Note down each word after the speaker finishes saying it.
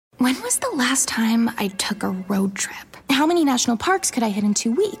When was the last time I took a road trip? How many national parks could I hit in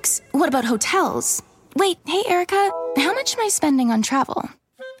 2 weeks? What about hotels? Wait, hey, Erica, how much am I spending on travel?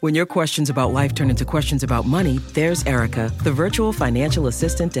 When your questions about life turn into questions about money, there's Erica, the virtual financial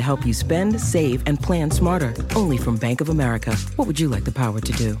assistant to help you spend, save, and plan smarter. Only from Bank of America. What would you like the power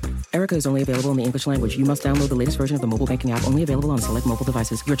to do? Erica is only available in the English language. You must download the latest version of the mobile banking app, only available on select mobile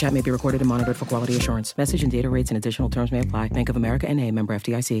devices. Your chat may be recorded and monitored for quality assurance. Message and data rates and additional terms may apply. Bank of America N.A., member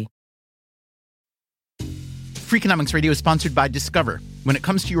FDIC. Freakonomics Radio is sponsored by Discover. When it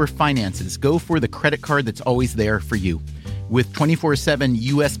comes to your finances, go for the credit card that's always there for you. With 24/7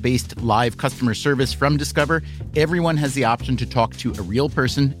 U.S.-based live customer service from Discover, everyone has the option to talk to a real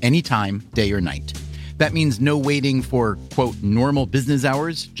person anytime, day or night. That means no waiting for, quote, normal business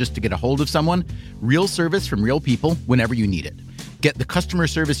hours just to get a hold of someone. Real service from real people whenever you need it. Get the customer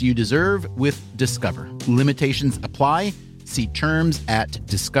service you deserve with Discover. Limitations apply. See terms at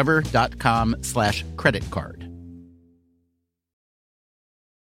discover.com/creditcard.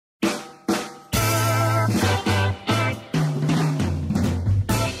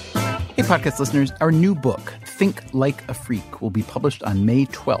 Hey, podcast listeners, our new book, Think Like a Freak, will be published on May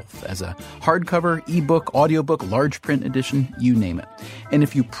 12th as a hardcover, ebook, audiobook, large print edition, you name it. And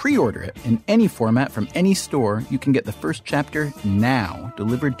if you pre-order it in any format from any store, you can get the first chapter now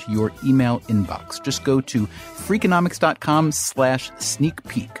delivered to your email inbox. Just go to freakonomics.com/sneak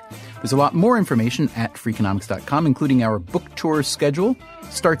peek. There's a lot more information at freakonomics.com, including our book tour schedule.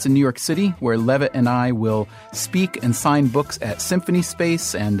 Starts in New York City, where Levitt and I will speak and sign books at Symphony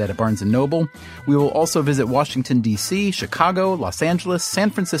Space and at a Barnes & Noble. We will also visit Washington, D.C., Chicago, Los Angeles, San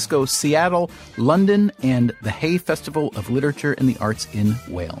Francisco, Seattle, London, and the Hay Festival of Literature and the Arts in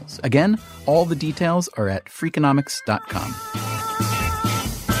Wales. Again, all the details are at freakonomics.com.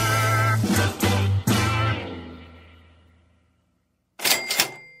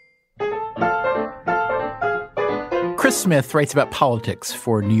 Chris Smith writes about politics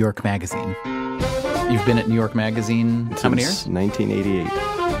for New York Magazine. You've been at New York Magazine how many years? 1988.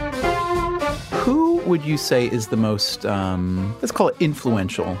 Who would you say is the most, let's call it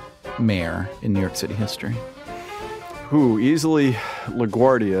influential mayor in New York City history? Who? Easily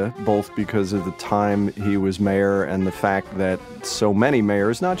LaGuardia, both because of the time he was mayor and the fact that so many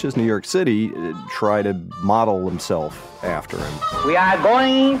mayors, not just New York City, try to model themselves after him. We are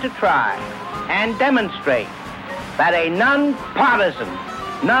going to try and demonstrate that a non-partisan,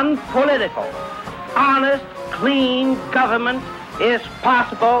 non-political, honest, clean government is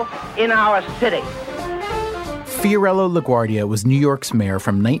possible in our city. Fiorello LaGuardia was New York's mayor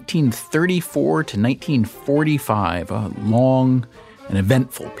from 1934 to 1945, a long and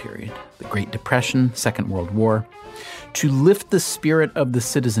eventful period. The Great Depression, Second World War. To lift the spirit of the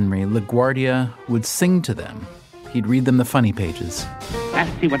citizenry, LaGuardia would sing to them. He'd read them the funny pages. Let's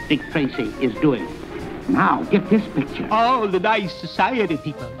see what Dick Tracy is doing. Now, get this picture. All the nice society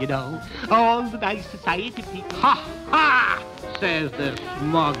people, you know. All the nice society people. Ha, ha, says the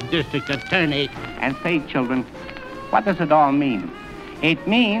smug district attorney. And say, children, what does it all mean? It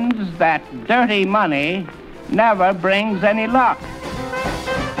means that dirty money never brings any luck.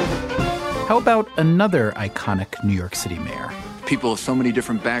 How about another iconic New York City mayor? People of so many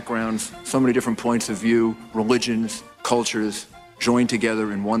different backgrounds, so many different points of view, religions, cultures, joined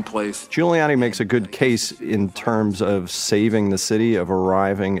together in one place. Giuliani makes a good case in terms of saving the city, of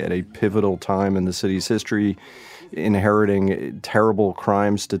arriving at a pivotal time in the city's history, inheriting terrible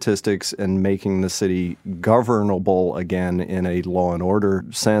crime statistics and making the city governable again in a law and order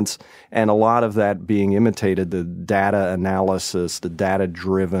sense. And a lot of that being imitated, the data analysis, the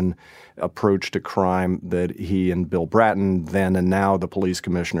data-driven approach to crime that he and Bill Bratton, then and now the police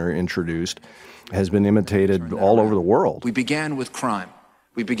commissioner, introduced, has been imitated all over the world. We began with crime.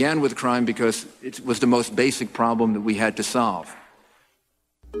 We began with crime because it was the most basic problem that we had to solve.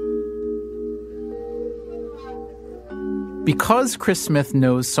 Because Chris Smith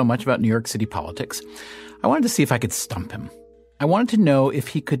knows so much about New York City politics, I wanted to see if I could stump him. I wanted to know if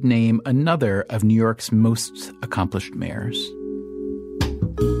he could name another of New York's most accomplished mayors.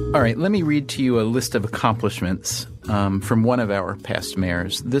 All right, let me read to you a list of accomplishments from one of our past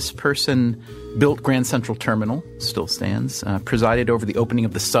mayors. This person built Grand Central Terminal, still stands, presided over the opening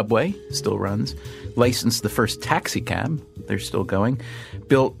of the subway, still runs, licensed the first taxi cab, they're still going,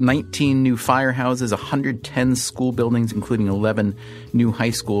 built 19 new firehouses, 110 school buildings, including 11 new high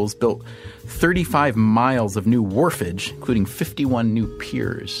schools, built 35 miles of new wharfage, including 51 new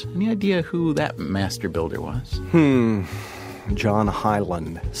piers. Any idea who that master builder was? John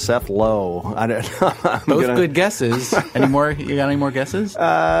Hyland, Seth Lowe. I don't know. Both good guesses. You got any more guesses?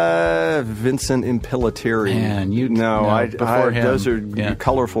 Vincent Impellitteri. Man, before him. Those are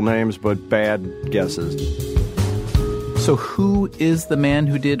colorful names, but bad guesses. So who is the man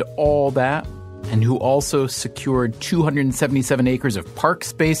who did all that and who also secured 277 acres of park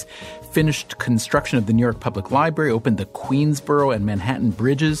space, finished construction of the New York Public Library, opened the Queensboro and Manhattan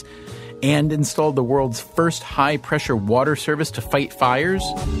bridges, and installed the world's first high-pressure water service to fight fires?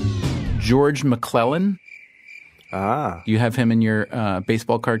 George McClellan. Ah. You have him in your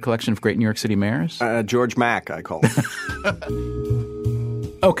baseball card collection of great New York City mayors? George Mack, I call him.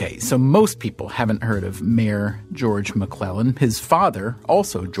 Okay, so most people haven't heard of Mayor George McClellan. His father,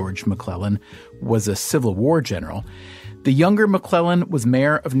 also George McClellan, was a Civil War general. The younger McClellan was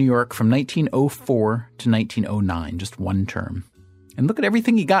mayor of New York from 1904 to 1909, just one term. And look at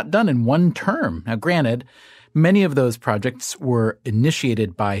everything he got done in one term. Now, granted, many of those projects were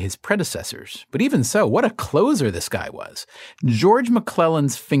initiated by his predecessors. But even so, what a closer this guy was. George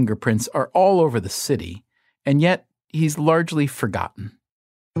McClellan's fingerprints are all over the city, and yet he's largely forgotten.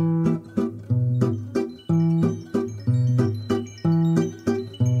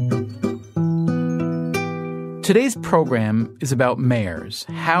 Today's program is about mayors,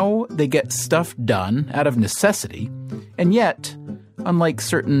 how they get stuff done out of necessity, and yet, unlike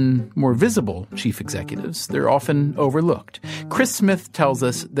certain more visible chief executives, they're often overlooked. Chris Smith tells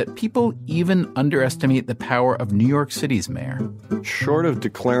us that people even underestimate the power of New York City's mayor. Short of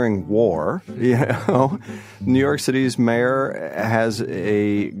declaring war, New York City's mayor has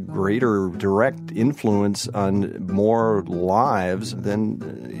a greater direct influence on more lives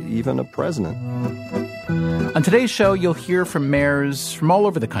than even a president. On today's show, you'll hear from mayors from all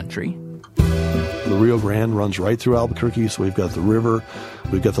over the country. The Rio Grande runs right through Albuquerque, so we've got the river.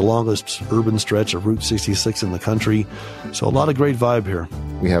 We've got the longest urban stretch of Route 66 in the country. So a lot of great vibe here.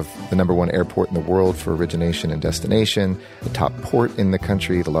 We have the #1 airport in the world for origination and destination, the top port in the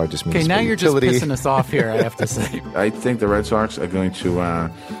country, the largest municipal utility. Okay, now you're just pissing us off here, I have to say. I think the Red Sox are going to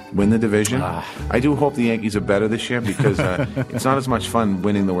win the division. I do hope the Yankees are better this year because it's not as much fun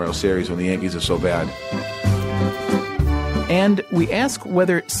winning the World Series when the Yankees are so bad. And we ask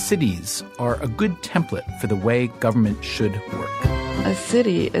whether cities are a good template for the way government should work. A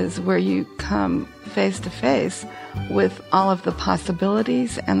city is where you come face to face with all of the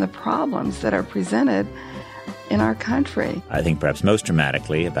possibilities and the problems that are presented in our country. I think perhaps most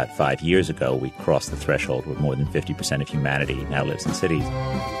dramatically, about 5 years ago, we crossed the threshold where more than 50% of humanity now lives in cities.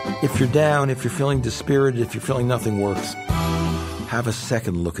 If you're down, if you're feeling dispirited, if you're feeling nothing works, have a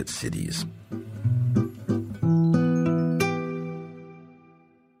second look at cities.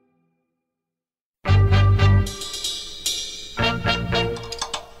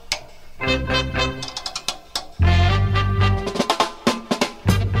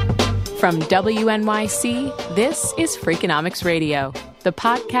 From WNYC, this is Freakonomics Radio, the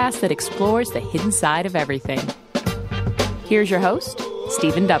podcast that explores the hidden side of everything. Here's your host,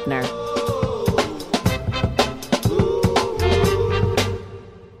 Stephen Dubner.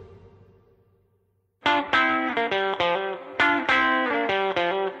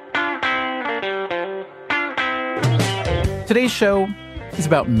 Today's show is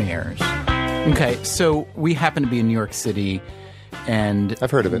about mayors. Okay, so we happen to be in New York City, and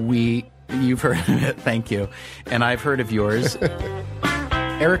I've heard of it. You've heard of it, thank you. And I've heard of yours.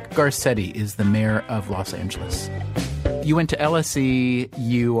 Eric Garcetti is the mayor of Los Angeles. You went to LSE,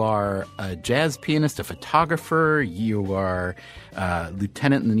 you are a jazz pianist, a photographer, you are a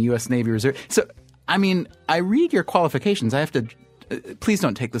lieutenant in the U.S. Navy Reserve. So, I mean, I read your qualifications. I have to, please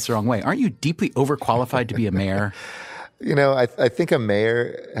don't take this the wrong way. Aren't you deeply overqualified to be a mayor? You know, I think a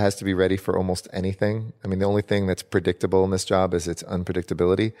mayor has to be ready for almost anything. I mean, the only thing that's predictable in this job is its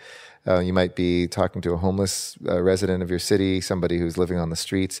unpredictability. You might be talking to a homeless resident of your city, somebody who's living on the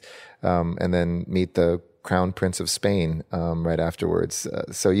streets, and then meet the Crown Prince of Spain right afterwards.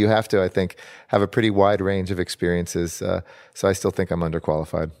 So you have to, I think, have a pretty wide range of experiences. So I still think I'm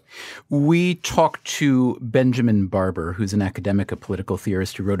underqualified. We talked to Benjamin Barber, who's an academic, a political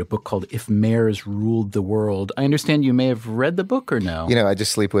theorist who wrote a book called If Mayors Ruled the World. I understand you may have read the book or no? You know, I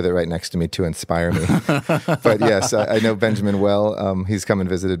just sleep with it right next to me to inspire me. But yes, I know Benjamin well. He's come and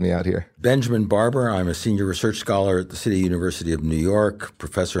visited me out here. Benjamin Barber. I'm a senior research scholar at the City University of New York,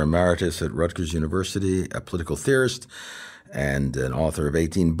 professor emeritus at Rutgers University, a political theorist, and an author of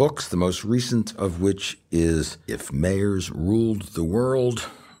 18 books, the most recent of which is If Mayors Ruled the World,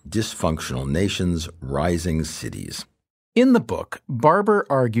 Dysfunctional Nations, Rising Cities. In the book, Barber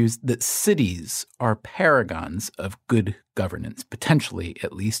argues that cities are paragons of good governance, potentially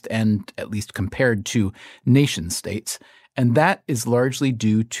at least, and at least compared to nation states, and that is largely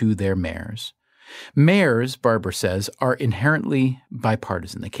due to their mayors. Mayors, Barber says, are inherently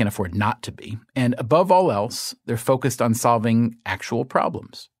bipartisan. They can't afford not to be. And above all else, they're focused on solving actual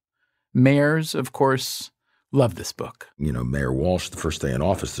problems. Mayors, of course, love this book. You know, Mayor Walsh, the first day in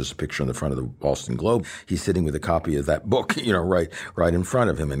office, there's a picture on the front of the Boston Globe. He's sitting with a copy of that book, right in front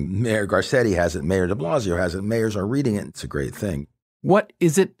of him. And Mayor Garcetti has it, Mayor de Blasio has it, mayors are reading it. It's a great thing. What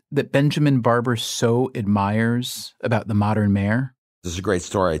is it that Benjamin Barber so admires about the modern mayor? This is a great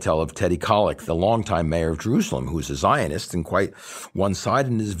story I tell of Teddy Kollek, the longtime mayor of Jerusalem, who's a Zionist and quite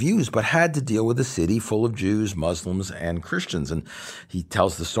one-sided in his views, but had to deal with a city full of Jews, Muslims, and Christians. And he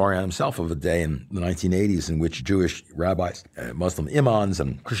tells the story on himself of a day in the 1980s in which Jewish rabbis, Muslim imams,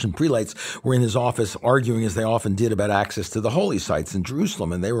 and Christian prelates were in his office arguing, as they often did, about access to the holy sites in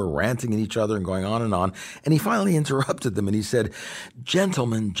Jerusalem. And they were ranting at each other and going on. And he finally interrupted them and he said,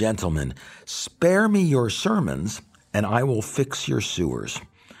 Gentlemen, spare me your sermons, and I will fix your sewers.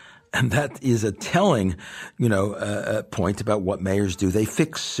 And that is a telling, point about what mayors do. They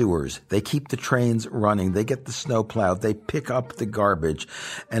fix sewers. They keep the trains running. They get the snow plowed. They pick up the garbage.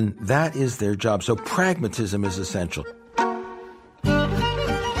 And that is their job. So pragmatism is essential.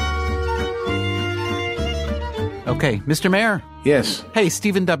 Okay, Mr. Mayor. Yes. Hey,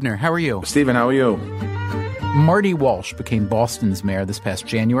 Stephen Dubner, how are you? Stephen, how are you? Marty Walsh became Boston's mayor this past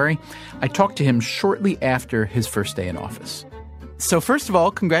January. I talked to him shortly after his first day in office. So first of all,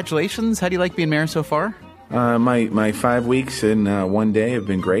 congratulations. How do you like being mayor so far? My 5 weeks and 1 day have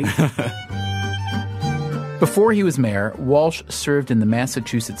been great. Before he was mayor, Walsh served in the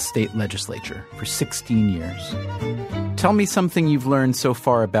Massachusetts state legislature for 16 years. Tell me something you've learned so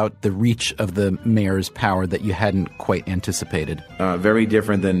far about the reach of the mayor's power that you hadn't quite anticipated. Very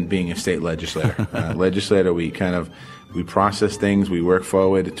different than being a state legislator. Legislator, we process things, we work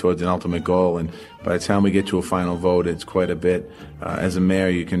forward towards an ultimate goal, and by the time we get to a final vote, it's quite a bit. As a mayor,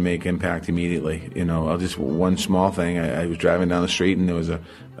 you can make impact immediately. One small thing, I was driving down the street and there was a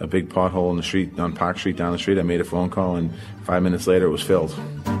big pothole in the street, on Park Street down the street. I made a phone call and 5 minutes later it was filled.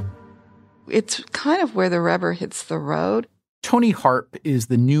 It's kind of where the rubber hits the road. Toni Harp is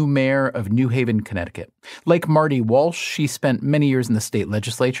the new mayor of New Haven, Connecticut. Like Marty Walsh, she spent many years in the state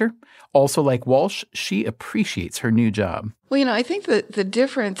legislature. Also, like Walsh, she appreciates her new job. Well, I think that the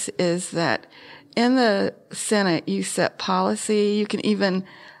difference is that in the Senate, you set policy, you can even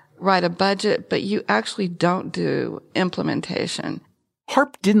write a budget, but you actually don't do implementation.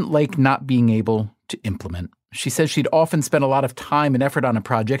 Harp didn't like not being able to implement. She says she'd often spent a lot of time and effort on a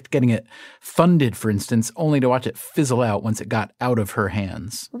project, getting it funded, for instance, only to watch it fizzle out once it got out of her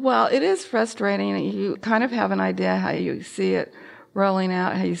hands. Well, it is frustrating. You kind of have an idea how you see it rolling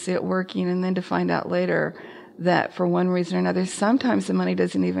out, how you see it working, and then to find out later that for one reason or another, sometimes the money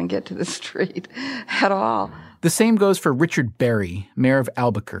doesn't even get to the street at all. The same goes for Richard Berry, mayor of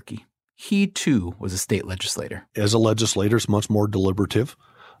Albuquerque. He, too, was a state legislator. As a legislator, it's much more deliberative.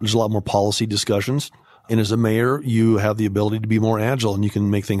 There's a lot more policy discussions. And as a mayor, you have the ability to be more agile and you can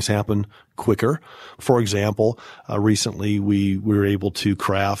make things happen quicker. For example, recently we were able to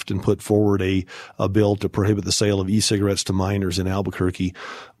craft and put forward a bill to prohibit the sale of e-cigarettes to minors in Albuquerque.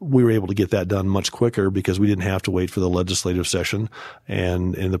 We were able to get that done much quicker because we didn't have to wait for the legislative session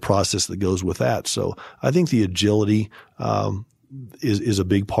and the process that goes with that. So I think the agility is a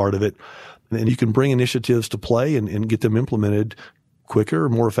big part of it. And you can bring initiatives to play and get them implemented quicker,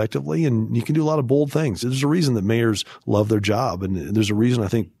 more effectively, and you can do a lot of bold things. There's a reason that mayors love their job, and there's a reason I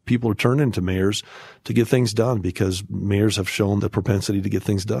think people are turning to mayors to get things done because mayors have shown the propensity to get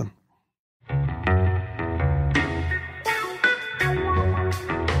things done.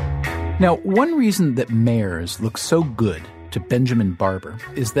 Now, one reason that mayors look so good to Benjamin Barber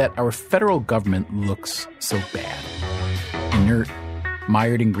is that our federal government looks so bad. Inert,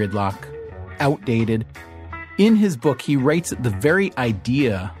 mired in gridlock, outdated. In his book, he writes that the very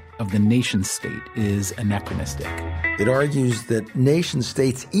idea of the nation-state is anachronistic. It argues that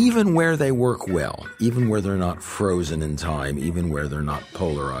nation-states, even where they work well, even where they're not frozen in time, even where they're not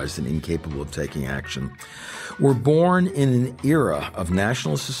polarized and incapable of taking action, were born in an era of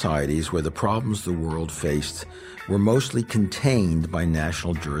national societies where the problems the world faced were mostly contained by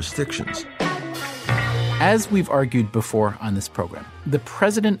national jurisdictions. As we've argued before on this program, the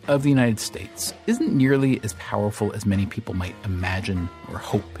President of the United States isn't nearly as powerful as many people might imagine or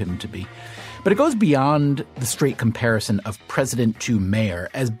hope him to be. But it goes beyond the straight comparison of president to mayor.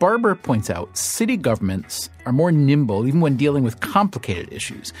 As Barber points out, city governments are more nimble even when dealing with complicated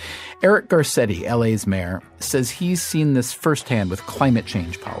issues. Eric Garcetti, LA's mayor, says he's seen this firsthand with climate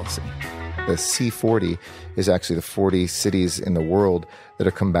change policy. The C40 is actually the 40 cities in the world that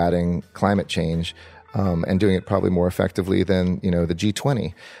are combating climate change and doing it probably more effectively than, the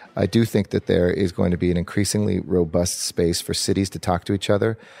G20. I do think that there is going to be an increasingly robust space for cities to talk to each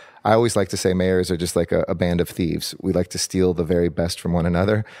other. I always like to say mayors are just like a band of thieves. We like to steal the very best from one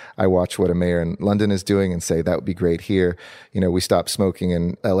another. I watch what a mayor in London is doing and say that would be great here. We stopped smoking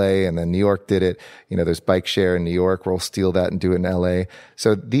in LA and then New York did it. There's bike share in New York. We'll steal that and do it in LA.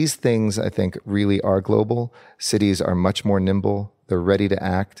 So these things, I think, really are global. Cities are much more nimble. They're ready to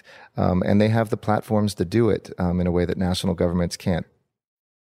act. And they have the platforms to do it in a way that national governments can't.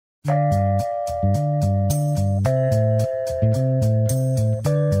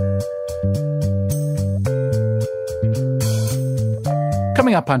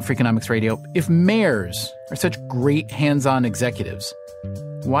 Coming up on Freakonomics Radio, if mayors are such great hands-on executives,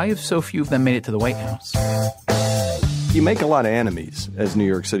 why have so few of them made it to the White House? You make a lot of enemies as New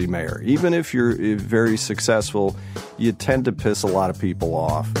York City mayor. Even if you're very successful, you tend to piss a lot of people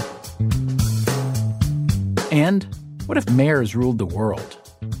off. And what if mayors ruled the world?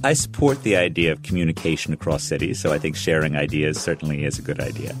 I support the idea of communication across cities, so I think sharing ideas certainly is a good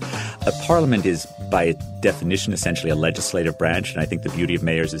idea. A parliament is, by definition, essentially a legislative branch, and I think the beauty of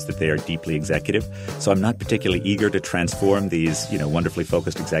mayors is that they are deeply executive. So I'm not particularly eager to transform these, wonderfully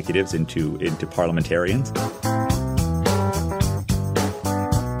focused executives into parliamentarians.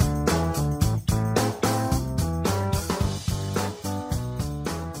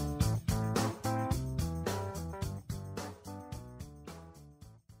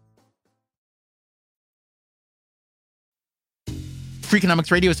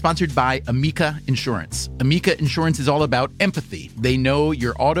 Freakonomics Radio is sponsored by Amica Insurance. Amica Insurance is all about empathy. They know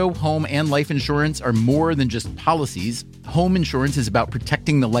your auto, home, and life insurance are more than just policies. Home insurance is about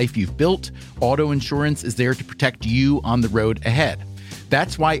protecting the life you've built. Auto insurance is there to protect you on the road ahead.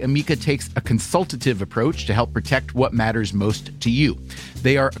 That's why Amica takes a consultative approach to help protect what matters most to you.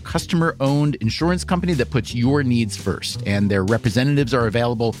 They are a customer-owned insurance company that puts your needs first, and their representatives are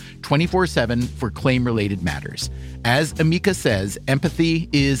available 24/7 for claim-related matters. As Amica says, empathy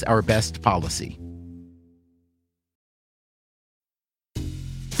is our best policy.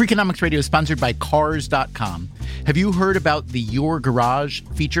 Freakonomics Radio is sponsored by Cars.com. Have you heard about the Your Garage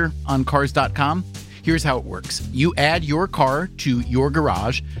feature on Cars.com? Here's how it works. You add your car to your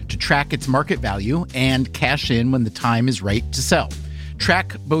garage to track its market value and cash in when the time is right to sell.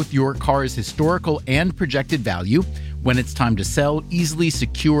 Track both your car's historical and projected value. When it's time to sell, easily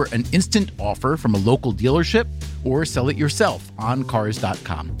secure an instant offer from a local dealership or sell it yourself on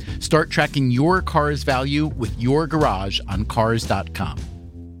Cars.com. Start tracking your car's value with your garage on Cars.com.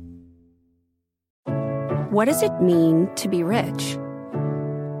 What does it mean to be rich?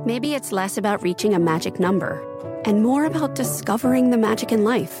 Maybe it's less about reaching a magic number and more about discovering the magic in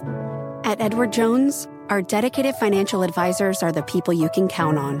life. At Edward Jones, our dedicated financial advisors are the people you can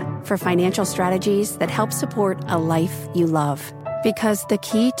count on for financial strategies that help support a life you love. Because the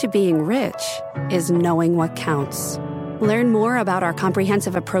key to being rich is knowing what counts. Learn more about our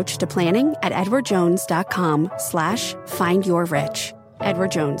comprehensive approach to planning at edwardjones.com/findyourrich.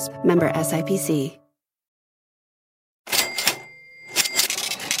 Edward Jones, member SIPC.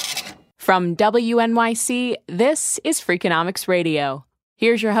 From WNYC, this is Freakonomics Radio.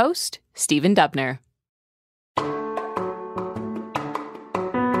 Here's your host, Stephen Dubner.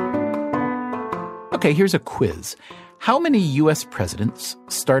 Okay, here's a quiz. How many U.S. presidents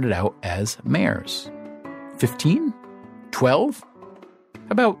started out as mayors? 15? 12? How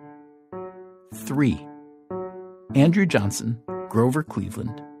about 3? Andrew Johnson, Grover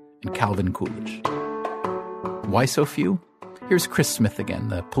Cleveland, and Calvin Coolidge. Why so few? Here's Chris Smith again,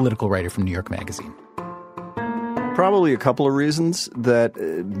 the political writer from New York Magazine. Probably a couple of reasons that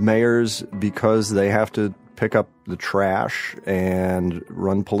mayors, because they have to pick up the trash and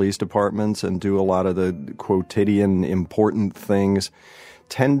run police departments and do a lot of the quotidian important things,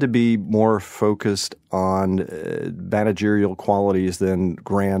 tend to be more focused on managerial qualities than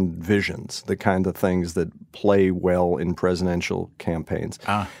grand visions, the kind of things that play well in presidential campaigns.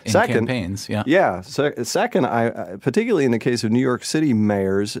 Campaigns, yeah. Yeah. Second, particularly in the case of New York City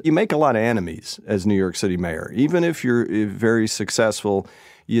mayors, you make a lot of enemies as New York City mayor. Even if you're very successful,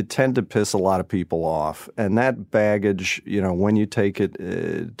 you tend to piss a lot of people off. And that baggage, when you take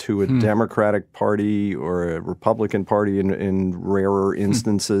it to a Democratic Party or a Republican Party in rarer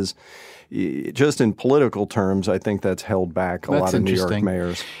instances, just in political terms, I think that's held back a lot of New York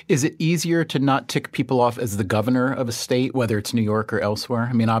mayors. Is it easier to not tick people off as the governor of a state, whether it's New York or elsewhere?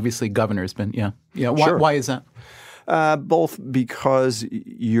 I mean, obviously governor's been, yeah. Sure. Why is that? Both because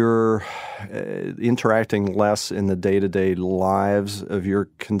you're interacting less in the day-to-day lives of your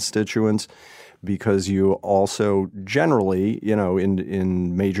constituents, because you also generally,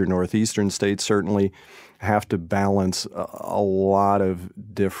 in major northeastern states certainly have to balance a lot of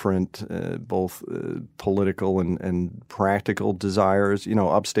different both political and practical desires.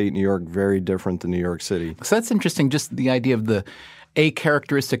 Upstate New York, very different than New York City. So that's interesting, just the idea of a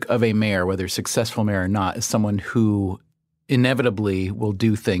characteristic of a mayor, whether successful mayor or not, is someone who inevitably will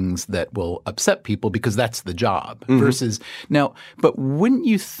do things that will upset people because that's the job versus now. But wouldn't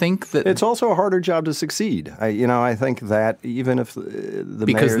you think that it's also a harder job to succeed? I think that even if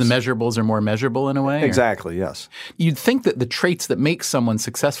because the measurables are more measurable in a way? Exactly, yes. You'd think that the traits that make someone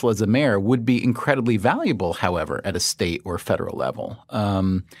successful as a mayor would be incredibly valuable, however, at a state or federal level.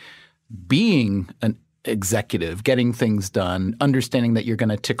 Being an executive, getting things done, understanding that you're going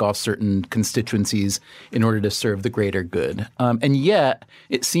to tick off certain constituencies in order to serve the greater good. And yet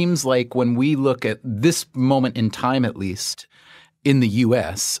it seems like when we look at this moment in time, at least in the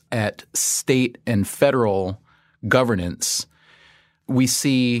U.S., at state and federal governance, we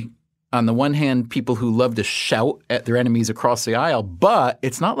see on the one hand people who love to shout at their enemies across the aisle, but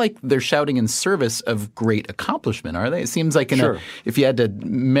it's not like they're shouting in service of great accomplishment, are they? It seems like if you had to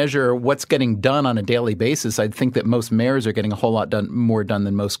measure what's getting done on a daily basis, I'd think that most mayors are getting a whole lot more done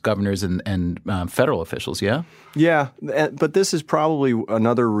than most governors and federal officials, yeah? Yeah, but this is probably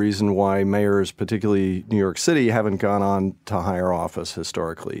another reason why mayors, particularly New York City, haven't gone on to higher office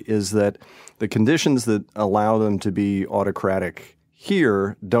historically, is that the conditions that allow them to be autocratic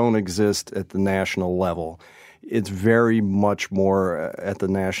here don't exist at the national level. It's very much more at the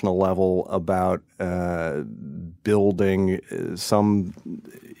national level about building some,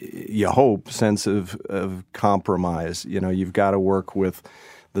 you hope, sense of compromise. You've got to work with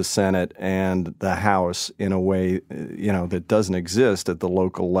the Senate and the House in a way, that doesn't exist at the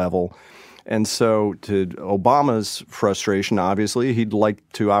local level. And so to Obama's frustration, obviously, he'd like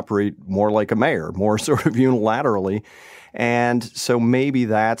to operate more like a mayor, more sort of unilaterally. And so maybe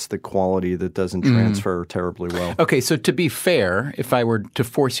that's the quality that doesn't transfer terribly well. Okay, so to be fair, if I were to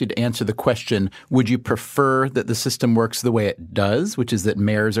force you to answer the question, would you prefer that the system works the way it does, which is that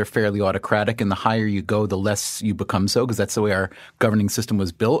mayors are fairly autocratic and the higher you go, the less you become so, because that's the way our governing system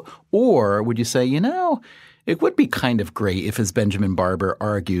was built? Or would you say, it would be kind of great if, as Benjamin Barber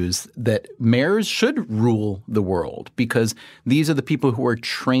argues, that mayors should rule the world because these are the people who are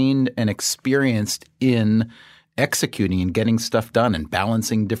trained and experienced in executing and getting stuff done and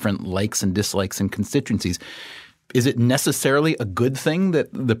balancing different likes and dislikes in constituencies. Is it necessarily a good thing that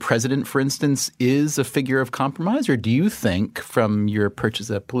the president, for instance, is a figure of compromise? Or do you think, from your perch as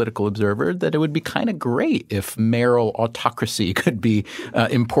a political observer, that it would be kind of great if mayoral autocracy could be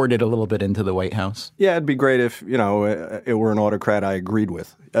imported a little bit into the White House? Yeah, it'd be great if, it were an autocrat I agreed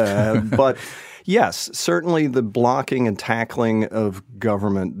with. But yes, certainly the blocking and tackling of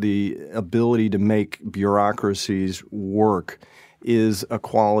government, the ability to make bureaucracies work is a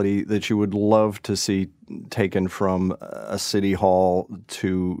quality that you would love to see taken from a city hall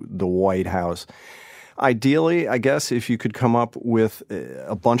to the White House. Ideally, I guess, if you could come up with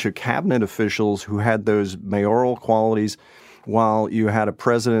a bunch of cabinet officials who had those mayoral qualities while you had a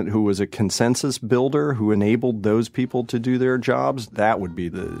president who was a consensus builder who enabled those people to do their jobs, that would be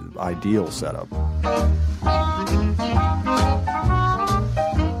the ideal setup.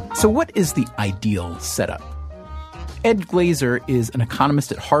 So what is the ideal setup? Ed Glaeser is an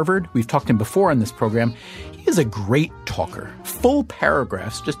economist at Harvard. We've talked to him before on this program. He is a great talker. Full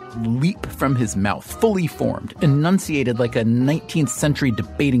paragraphs just leap from his mouth, fully formed, enunciated like a 19th century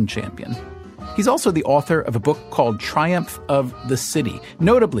debating champion. He's also the author of a book called Triumph of the City.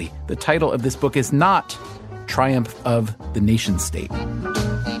 Notably, the title of this book is not Triumph of the Nation State.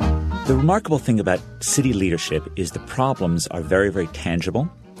 The remarkable thing about city leadership is the problems are very, very tangible.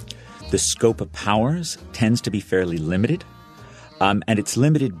 The scope of powers tends to be fairly limited, and it's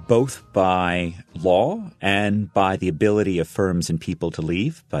limited both by law and by the ability of firms and people to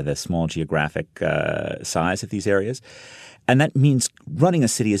leave, by the small geographic size of these areas. And that means running a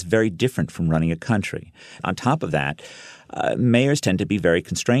city is very different from running a country. On top of that, mayors tend to be very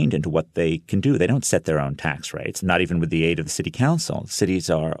constrained into what they can do. They don't set their own tax rates, not even with the aid of the city council. Cities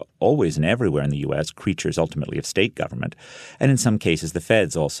are always and everywhere in the U.S. creatures ultimately of state government. And in some cases, the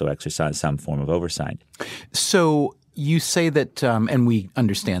feds also exercise some form of oversight. So you say that, and we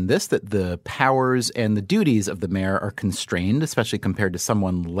understand this, that the powers and the duties of the mayor are constrained, especially compared to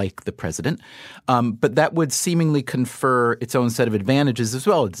someone like the president. But that would seemingly confer its own set of advantages as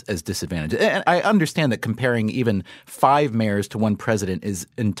well as disadvantages. And I understand that comparing even 5 mayors to one president is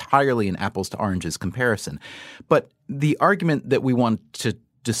entirely an apples to oranges comparison. But the argument that we want to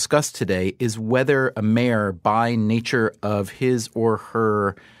discuss today is whether a mayor, by nature of his or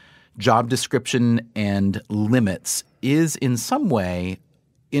her job description and limits is in some way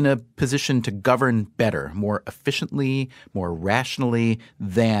in a position to govern better, more efficiently, more rationally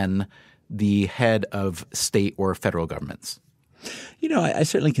than the head of state or federal governments? You know, I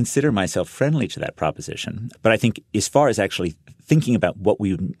certainly consider myself friendly to that proposition. But I think as far as actually thinking about what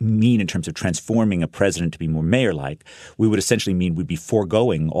we would mean in terms of transforming a president to be more mayor-like, we would essentially mean we'd be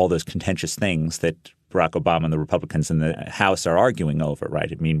foregoing all those contentious things that Barack Obama and the Republicans in the House are arguing over, right?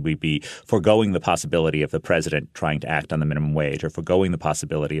 I mean, we'd be foregoing the possibility of the president trying to act on the minimum wage, or foregoing the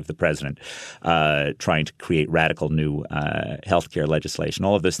possibility of the president trying to create radical new health care legislation.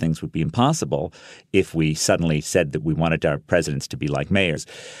 All of those things would be impossible if we suddenly said that we wanted our presidents to be like mayors.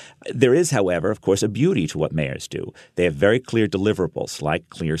 There is, however, of course, a beauty to what mayors do. They have very clear deliverables like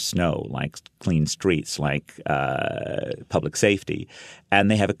clear snow, like clean streets, like public safety,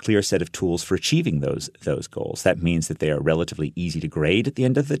 and they have a clear set of tools for achieving those goals. That means that they are relatively easy to grade at the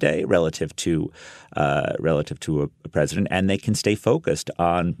end of the day relative to a president, and they can stay focused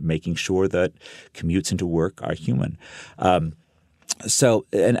on making sure that commutes into work are human. So,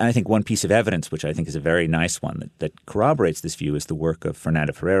 and I think one piece of evidence, which I think is a very nice one that corroborates this view, is the work of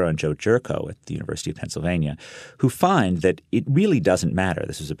Fernando Ferrero and Joe Jerko at the University of Pennsylvania, who find that it really doesn't matter.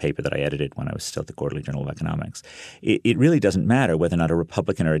 This was a paper that I edited when I was still at the Quarterly Journal of Economics. It really doesn't matter whether or not a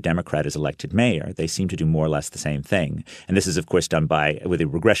Republican or a Democrat is elected mayor. They seem to do more or less the same thing. And this is, of course, done with a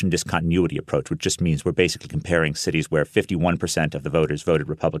regression discontinuity approach, which just means we're basically comparing cities where 51% of the voters voted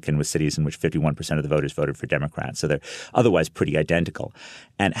Republican with cities in which 51% of the voters voted for Democrats. So they're otherwise pretty identical.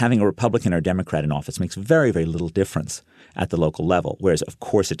 And having a Republican or Democrat in office makes very, very little difference at the local level, whereas of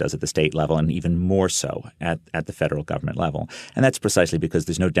course it does at the state level and even more so at the federal government level. And that's precisely because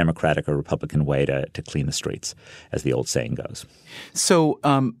there's no Democratic or Republican way to clean the streets, as the old saying goes. So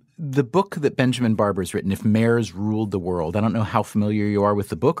the book that Benjamin Barber's written, If Mayors Ruled the World, I don't know how familiar you are with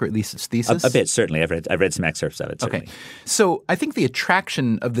the book, or at least its thesis. A bit, certainly. I've read some excerpts of it, certainly. Okay. So I think the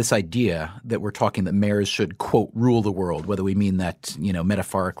attraction of this idea that we're talking that mayors should, quote, rule the world, whether we mean that,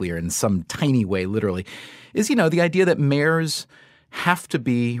 metaphorically or in some tiny way, literally, is, the idea that mayors have to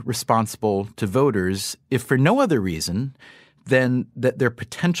be responsible to voters, if for no other reason than that their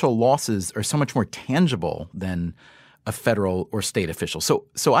potential losses are so much more tangible than a federal or state official.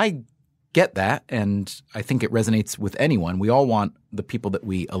 So I get that, and I think it resonates with anyone. We all want the people that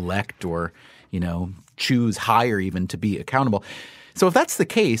we elect or, choose higher even to be accountable. So if that's the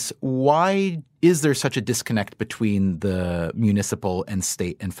case, why is there such a disconnect between the municipal and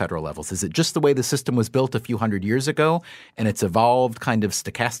state and federal levels? Is it just the way the system was built a few hundred years ago and it's evolved kind of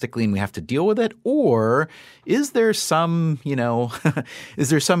stochastically and we have to deal with it? Or is there some, is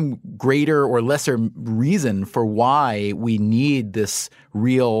there some greater or lesser reason for why we need this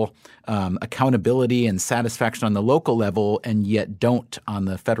real accountability and satisfaction on the local level and yet don't on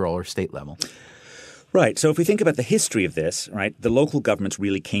the federal or state level? Right. So if we think about the history of this, right, the local governments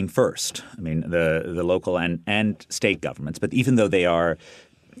really came first. I mean, the local and state governments. But even though they are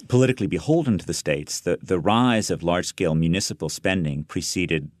politically beholden to the states, the rise of large-scale municipal spending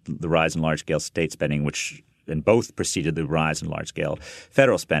preceded the rise in large-scale state spending, and both preceded the rise in large-scale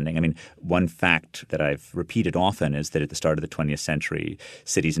federal spending. I mean, one fact that I've repeated often is that at the start of the 20th century,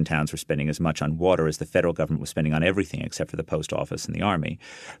 cities and towns were spending as much on water as the federal government was spending on everything except for the post office and the army,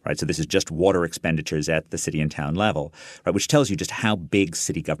 right? So this is just water expenditures at the city and town level, right, which tells you just how big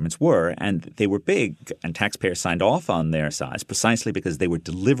city governments were. And they were big, and taxpayers signed off on their size precisely because they were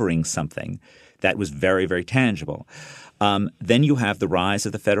delivering something that was very, very tangible. Then you have the rise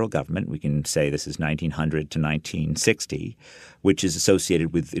of the federal government. We can say this is 1900 to 1960, which is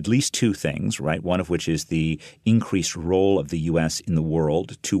associated with at least two things, right? One of which is the increased role of the U.S. in the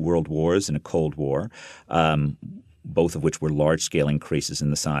world, 2 world wars and a Cold War, both of which were large-scale increases in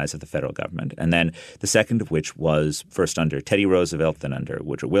the size of the federal government. And then the second of which was first under Teddy Roosevelt, then under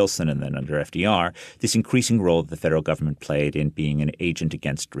Woodrow Wilson, and then under FDR, this increasing role that the federal government played in being an agent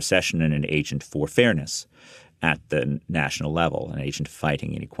against recession and an agent for fairness at the national level, an agent of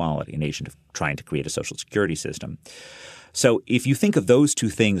fighting inequality, an agent of trying to create a social security system. So if you think of those two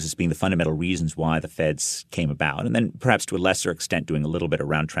things as being the fundamental reasons why the feds came about, and then perhaps to a lesser extent doing a little bit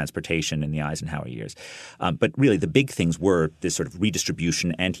around transportation in the Eisenhower years, but really the big things were this sort of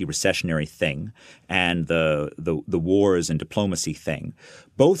redistribution, anti-recessionary thing and the wars and diplomacy thing.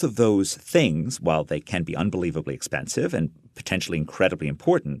 Both of those things, while they can be unbelievably expensive and potentially incredibly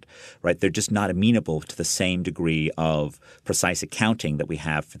important, right, they're just not amenable to the same degree of precise accounting that we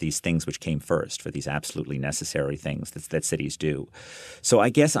have for these things which came first, for these absolutely necessary things that cities do. So I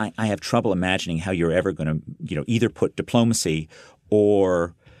guess I have trouble imagining how you're ever going to, either put diplomacy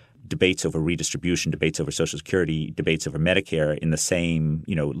or debates over redistribution, debates over Social Security, debates over Medicare in the same,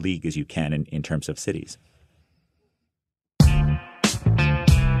 league as you can in terms of cities.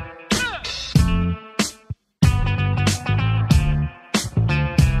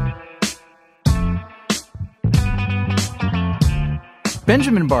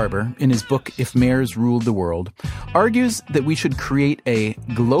 Benjamin Barber, in his book If Mayors Ruled the World, argues that we should create a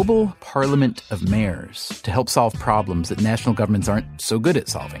global parliament of mayors to help solve problems that national governments aren't so good at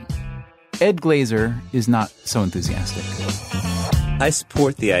solving. Ed Glaeser is not so enthusiastic. I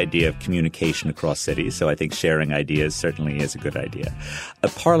support the idea of communication across cities, so I think sharing ideas certainly is a good idea. A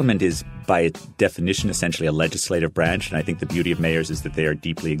parliament is, by definition, essentially a legislative branch, and I think the beauty of mayors is that they are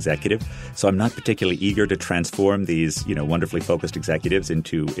deeply executive. So I'm not particularly eager to transform these, wonderfully focused executives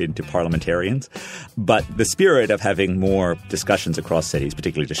into parliamentarians. But the spirit of having more discussions across cities,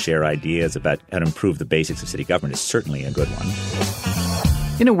 particularly to share ideas about how to improve the basics of city government, is certainly a good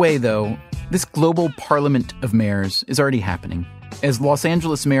one. In a way, though, this global parliament of mayors is already happening. As Los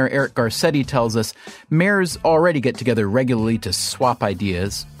Angeles Mayor Eric Garcetti tells us, mayors already get together regularly to swap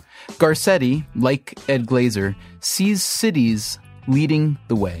ideas. Garcetti, like Ed Glaeser, sees cities leading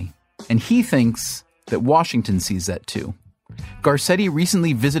the way, and he thinks that Washington sees that too. Garcetti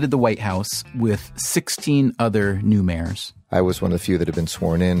recently visited the White House with 16 other new mayors. I was one of the few that had been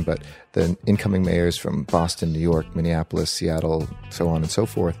sworn in, but the incoming mayors from Boston, New York, Minneapolis, Seattle, so on and so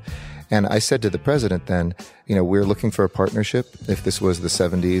forth. And I said to the president then, we're looking for a partnership. If this was the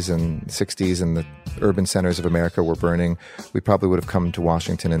 70s and 60s and the urban centers of America were burning, we probably would have come to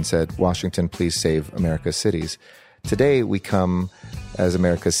Washington and said, Washington, please save America's cities. Today, we come as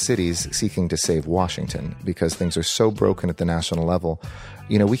America's cities seeking to save Washington because things are so broken at the national level.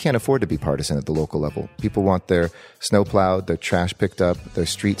 We can't afford to be partisan at the local level. People want their snow plowed, their trash picked up, their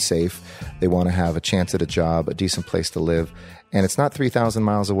streets safe. They want to have a chance at a job, a decent place to live. And it's not 3,000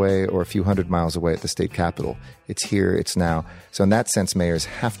 miles away or a few hundred miles away at the state capitol. It's here, it's now. So in that sense, mayors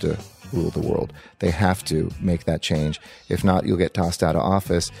have to rule the world. They have to make that change. If not, you'll get tossed out of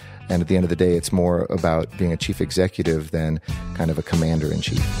office. And at the end of the day, it's more about being a chief executive than kind of a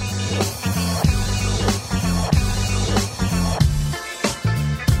commander-in-chief.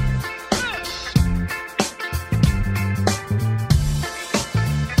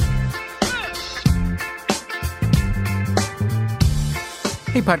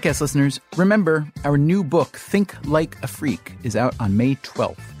 Hey, podcast listeners, remember, our new book, Think Like a Freak, is out on May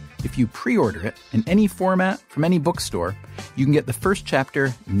 12th. If you pre-order it in any format from any bookstore, you can get the first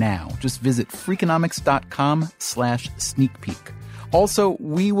chapter now. Just visit Freakonomics.com/sneak peek. Also,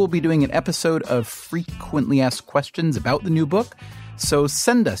 we will be doing an episode of Frequently Asked Questions about the new book, so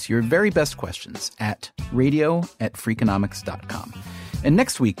send us your very best questions at radio@Freakonomics.com. And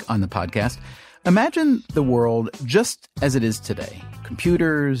next week on the podcast, imagine the world just as it is today.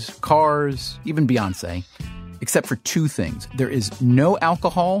 Computers, cars, even Beyonce, except for two things. There is no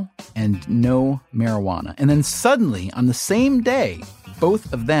alcohol and no marijuana. And then suddenly, on the same day,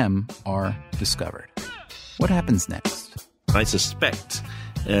 both of them are discovered. What happens next? I suspect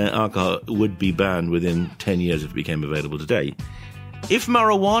alcohol would be banned within 10 years if it became available today. If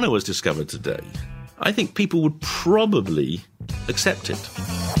marijuana was discovered today, I think people would probably accept it.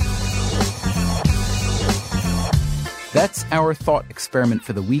 That's our thought experiment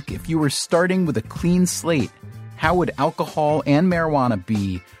for the week. If you were starting with a clean slate, how would alcohol and marijuana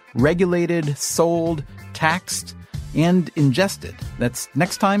be regulated, sold, taxed, and ingested? That's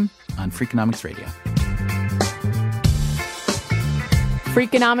next time on Freakonomics Radio.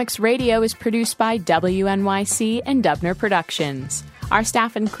 Freakonomics Radio is produced by WNYC and Dubner Productions. Our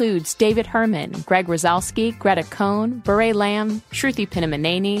staff includes David Herman, Greg Rosalski, Greta Cohn, Beret Lamb, Shruti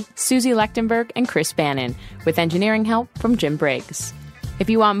Pinamaneni, Susie Lechtenberg, and Chris Bannon, with engineering help from Jim Briggs. If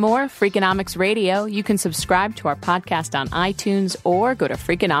you want more Freakonomics Radio, you can subscribe to our podcast on iTunes or go to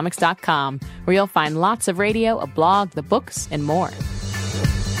Freakonomics.com, where you'll find lots of radio, a blog, the books, and more.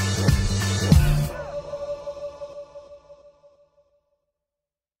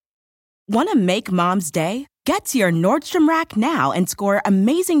 Want to make Mom's day? Get to your Nordstrom Rack now and score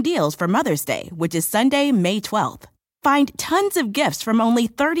amazing deals for Mother's Day, which is Sunday, May 12th. Find tons of gifts from only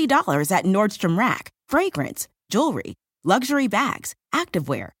 $30 at Nordstrom Rack. Fragrance, jewelry, luxury bags,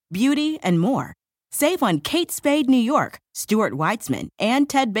 activewear, beauty, and more. Save on Kate Spade New York, Stuart Weitzman, and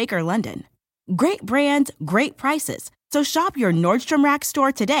Ted Baker London. Great brands, great prices. So shop your Nordstrom Rack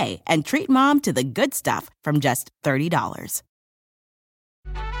store today and treat Mom to the good stuff from just $30.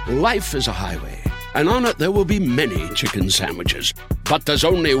 Life is a highway, and on it there will be many chicken sandwiches. But there's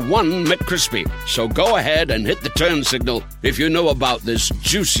only one McCrispy. So go ahead and hit the turn signal if you know about this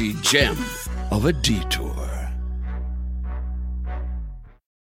juicy gem of a detour.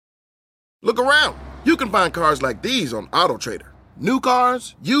 Look around. You can find cars like these on AutoTrader. New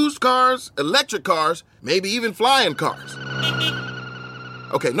cars, used cars, electric cars, maybe even flying cars.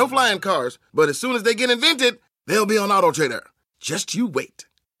 Okay, no flying cars, but as soon as they get invented, they'll be on AutoTrader. Just you wait.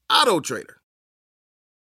 AutoTrader.